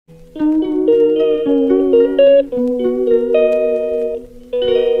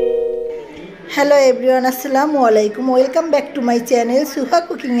Hello everyone, আসসালামু আলাইকুম। Welcome back to my channel সুহা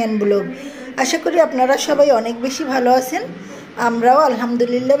cooking and blog. আশা করি আপনারা সবাই অনেক বেশি ভালো আছেন। আমরাও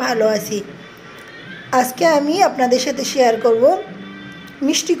আলহামদুলিল্লাহ ভালো আছি। আজকে আমি আপনাদের সাথে শেয়ার করব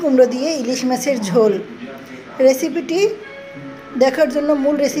মিষ্টি কুমড়ো দিয়ে ইলিশ মাছের ঝোল। রেসিপিটি দেখার জন্য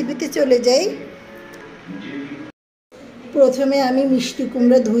মূল রেসিপিতে চলে যাই। প্রথমে আমি মিষ্টি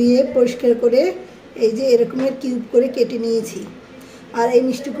কুমড়ো ধুয়ে পরিষ্কার করে এই যে এরকমের কিউব করে কেটে নিয়েছি। আর এই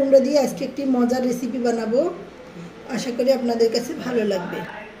মিষ্টি কুমড়ো দিয়ে আজকে একটি মজার রেসিপি বানাবো, আশা করি আপনাদের কাছে ভালো লাগবে।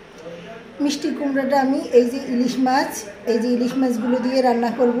 মিষ্টি কুমড়োটা আমি এই যে ইলিশ মাছগুলো দিয়ে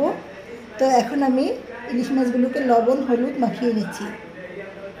রান্না করব। তো এখন আমি ইলিশ মাছগুলোকে লবণ হলুদ মাখিয়ে নিচ্ছি।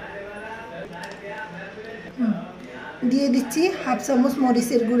 দিয়ে দিচ্ছি হাফ চামচ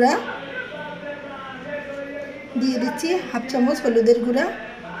মরিচের গুঁড়া, দিয়ে দিচ্ছি হাফ চামচ হলুদের গুঁড়া,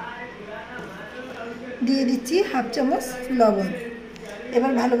 দিয়ে দিচ্ছি হাফ চামচ লবণ।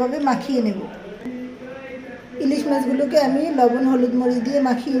 এবার ভালোভাবে মাখিয়ে নেব। ইলিশ মাছগুলোকে আমি লবণ হলুদ মরিচ দিয়ে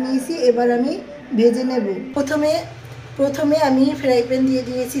মাখিয়ে নিয়েছি। এবার আমি ভেজে নেব। প্রথমে আমি ফ্রাই প্যান দিয়ে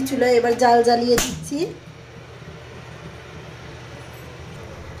দিয়েছি চুলায়। এবার জাল জ্বালিয়ে দিচ্ছি।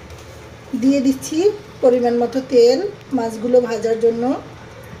 দিয়ে দিচ্ছি পরিমাণ মতো তেল মাছগুলো ভাজার জন্য।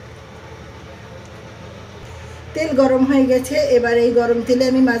 তেল গরম হয়ে গেছে। এবার এই গরম তেলে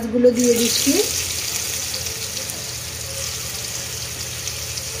আমি মাছগুলো দিয়ে দিচ্ছি।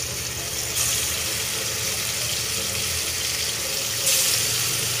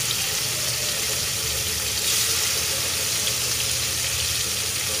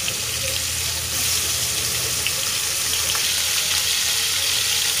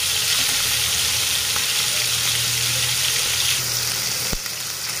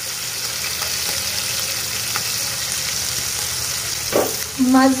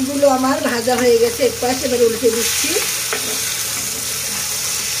 মাছগুলো আমার ভাজা হয়ে গেছে এক পাশ। এবার উল্টে দিচ্ছি।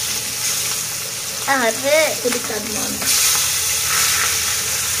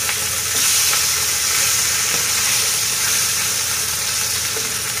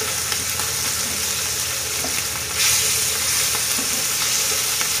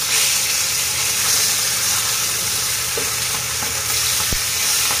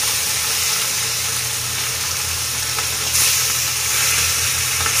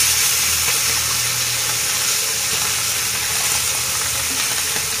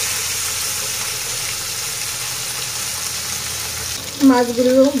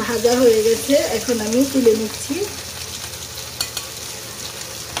 মাছগুলো ভাজা হয়ে গেছে, এখন আমি তুলে নিচ্ছি।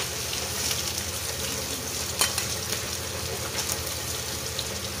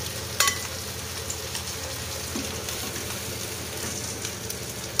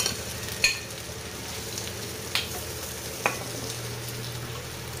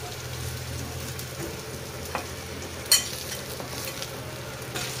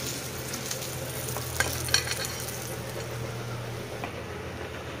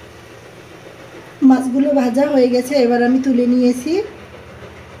 মাছগুলো ভাজা হয়ে গেছে, এবার আমি তুলে নিয়েছি।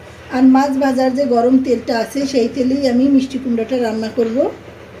 আর মাছ ভাজার যে গরম তেলটা আছে সেই তেলেই আমি মিষ্টি কুমড়োটা রান্না করব।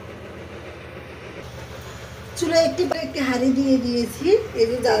 চুলায় একটি হাঁড়ি দিয়ে দিয়েছি। এই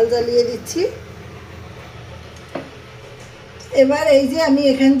যে জাল জ্বালিয়ে দিচ্ছি। এবার এই যে আমি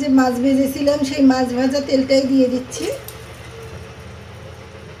এখানে যে মাছ ভেজেছিলাম সেই মাছ ভাজা তেলটাই দিয়ে দিচ্ছি।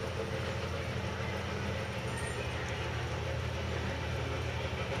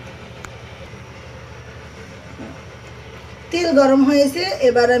 তেল গরম হয়েছে,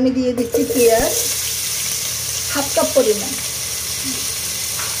 এবার আমি দিয়ে দিচ্ছি পেঁয়াজ হাফ কাপ পরিমাণ।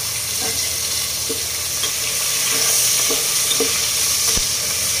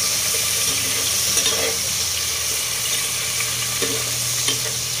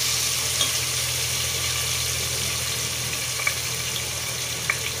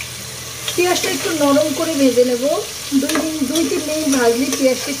 পেঁয়াজটা একটু নরম করে ভেজে নেব। 2-3 মিনিট ভাজলে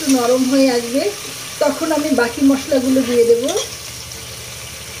পেঁয়াজটা একটু নরম হয়ে আসবে, তখন আমি বাকি মশলাগুলো দিয়ে দেব।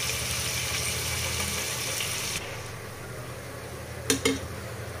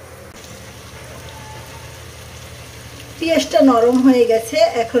 পেঁয়াজটা নরম হয়ে গেছে,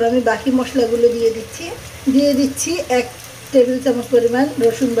 এখন আমি বাকি মশলাগুলো দিয়ে দিচ্ছি 1 টেবিল চামচ পরিমাণ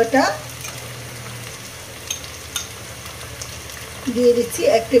রসুন বাটা, দিয়ে দিচ্ছি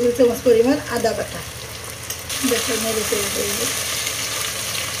 1 টেবিল চামচ পরিমাণ আদা বাটা।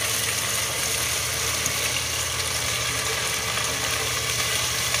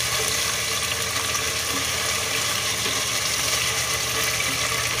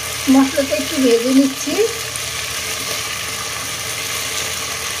 মশলাটা একটু ভেজে নিচ্ছি।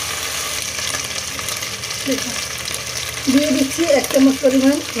 দিয়ে দিচ্ছি 1 চামচ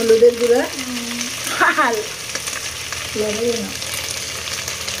পরিমাণ হলুদের গুঁড়া,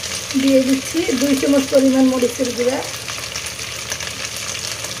 দিয়ে দিচ্ছি 2 চামচ পরিমাণ মরিচের গুঁড়া,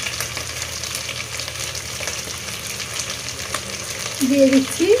 দিয়ে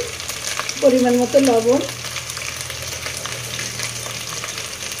দিচ্ছি পরিমাণ মতো লবণ।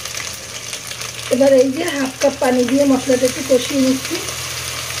 এবার এই যে 1/2 কাপ পানি দিয়ে মশলাটা একটু কষিয়ে নিচ্ছি।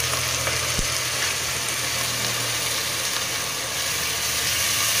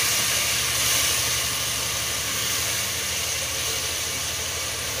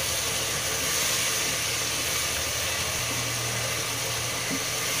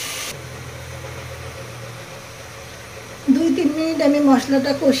 দুই 3 মিনিট আমি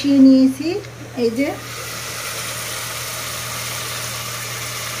মশলাটা কষিয়ে নিয়েছি। এই যে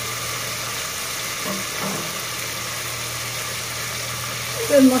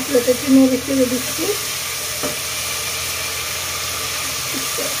মশলাটা একটু নেড়ে চেড়ে দিচ্ছি।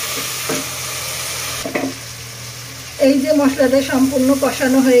 এই যে মশলাটা সম্পূর্ণ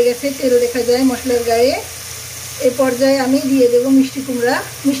কষানো হয়ে গেছে, তেল দেখা যায় মশলার গায়ে। এই পর্যায়ে আমি দিয়ে দেবো মিষ্টি কুমড়া।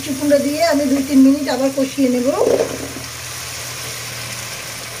 মিষ্টি কুমড়া দিয়ে আমি 2-3 মিনিট আবার কষিয়ে নেব।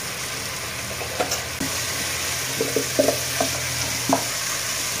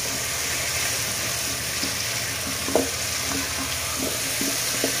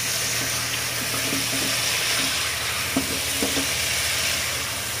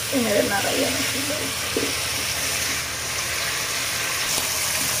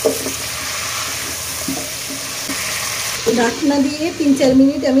 ঢাকনা দিয়ে 3-4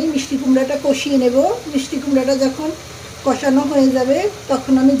 মিনিট আমি মিষ্টি কুমড়াটা কষিয়ে নেব। মিষ্টি কুমড়াটা যখন কষানো হয়ে যাবে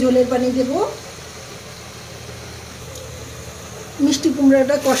তখন আমি ঝোলের পানি দেব। মিষ্টি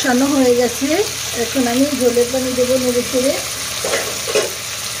কুমড়াটা কষানো হয়ে গেছে, এখন আমি ঝোলের পানি দেবো নেড়ে চেড়ে।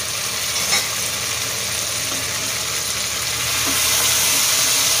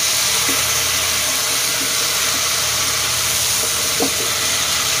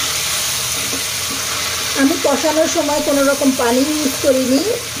 আমি কষানোর সময় কোনো রকম পানি ইউজ করিনি।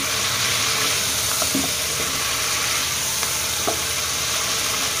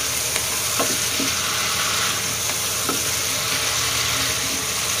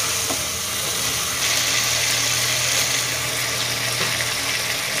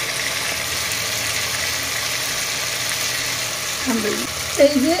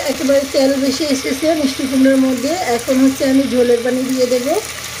 এই যে একেবারে তেল বেশি এসেছে মিষ্টি কুমড়োর মধ্যে। এখন হচ্ছে আমি ঝোলের পানি দিয়ে দেব।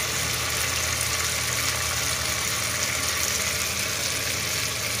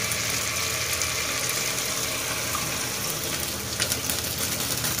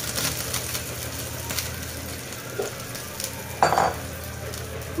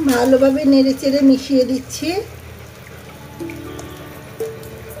 ভালোভাবে নেড়ে চেড়ে মিশিয়ে দিচ্ছি।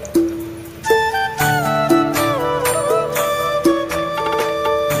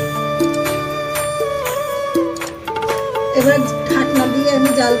 এবার ঢাকনা দিয়ে আমি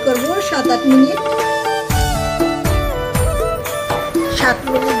জাল করব 7-8 মিনিট। 7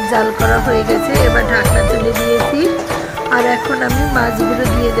 মিনিট জাল করা হয়ে গেছে। এবার ঢাকনা তুলে দিয়েছি। আর এখন আমি মাছগুলো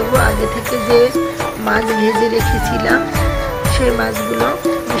দিয়ে দেব। আগে থেকে যে মাছ ভেজে রেখেছিলাম সেই মাছগুলো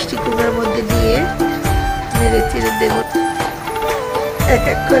মিষ্টি কুমড়ার মধ্যে দিয়ে নেড়ে চেড়ে দেব। এক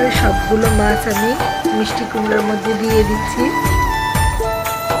এক করে সবগুলো মাছ আমি মিষ্টি কুমড়ার মধ্যে দিয়ে দিচ্ছি।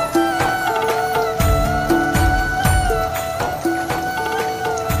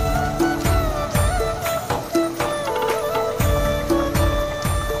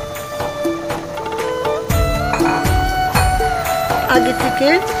 আগে থেকে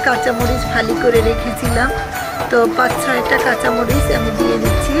কাঁচামরিচ ফালি করে রেখেছিলাম, তো 5-6টা কাঁচামরিচ আমি দিয়ে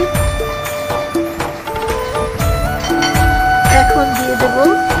দিচ্ছি। এখন দিয়ে দেব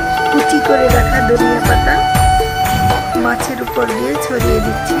কুচি করে রাখা ধনিয়া পাতা, মাছের উপর দিয়ে ছড়িয়ে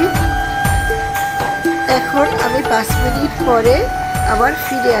দিচ্ছি। এখন আমি 5 মিনিট পরে আবার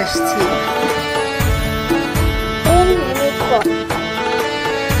ফিরে আসছি।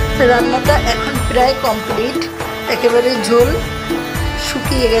 রান্নাটা এখন প্রায় কমপ্লিট, একেবারে ঝোল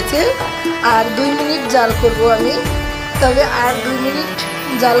শুকিয়ে গেছে। আর 2 মিনিট জাল করব আমি। তবে আর 2 মিনিট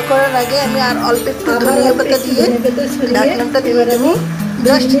জাল করার আগে আমি আর অল্প একটু ধনিয়া পাতা দিয়ে ঢাকনাটা দিয়ে দেবো।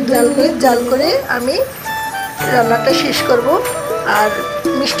 জাস্ট 2 মিনিট জাল করে আমি রান্নাটা শেষ করব। আর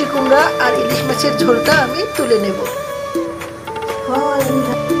মিষ্টি কুমড়া আর ইলিশ মাছের ঝোলটা আমি তুলে নেব।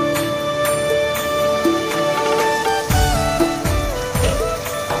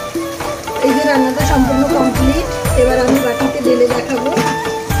 এই যে রান্নাটা সম্পূর্ণ কমপ্লিট। এবার আমি বাটিতে ঢেলে দেখাবো।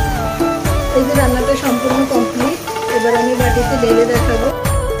 এই যে রান্নাটা সম্পূর্ণ কমপ্লিট, এবার আমি বাটিতে ঢেলে দেখাবো।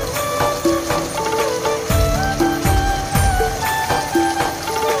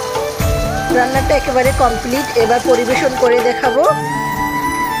 রান্নাটা একেবারে কমপ্লিট, এবার পরিবেশন করে দেখাবো।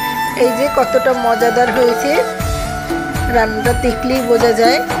 এই যে কতটা মজাদার হয়েছে, রান্নাটা দেখলেই বোঝা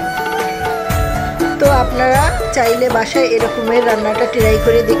যায়। তো আপনারা চাইলে বাসায় এরকমের রান্নাটা ট্রাই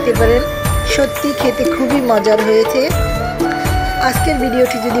করে দেখতে পারেন, সত্যি খেতে খুবই মজার হয়েছে। আজকের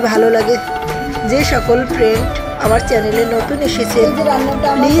ভিডিওটি যদি ভালো লাগে, যে সকল ফ্রেন্ড আমার চ্যানেলে নতুন এসেছেন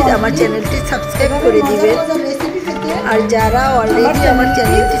প্লিজ আমার চ্যানেলটি সাবস্ক্রাইব করে দিবেন। আর যারা অলরেডি আমার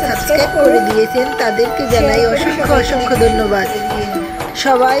চ্যানেলটি সাবস্ক্রাইব করে দিয়েছেন তাদেরকে জানাই অসংখ্য অসংখ্য ধন্যবাদ।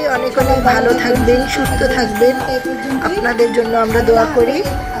 সবাই অনেক অনেক ভালো থাকবেন, সুস্থ থাকবেন। আপনাদের জন্য আমরা দোয়া করি,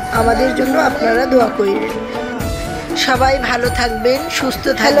 আমাদের জন্য আপনারা দোয়া করেন। সবাই ভালো থাকবেন, সুস্থ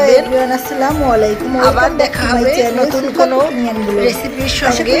থাকবেন। আসসালামু আলাইকুম। আবার দেখা হবে নতুন কোনো রেসিপির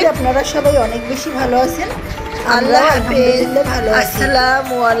সঙ্গে। আপনারা সবাই অনেক বেশি ভালো আছেন। আল্লাহ হাফেজ।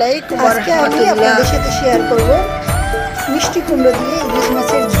 আসসালামু আলাইকুম। আজকে আমি আপনাদের সাথে শেয়ার করব মিষ্টি কুমড়ো দিয়ে ইলিশ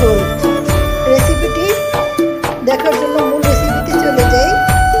মাছের ঝোল। রেসিপিটি দেখার জন্য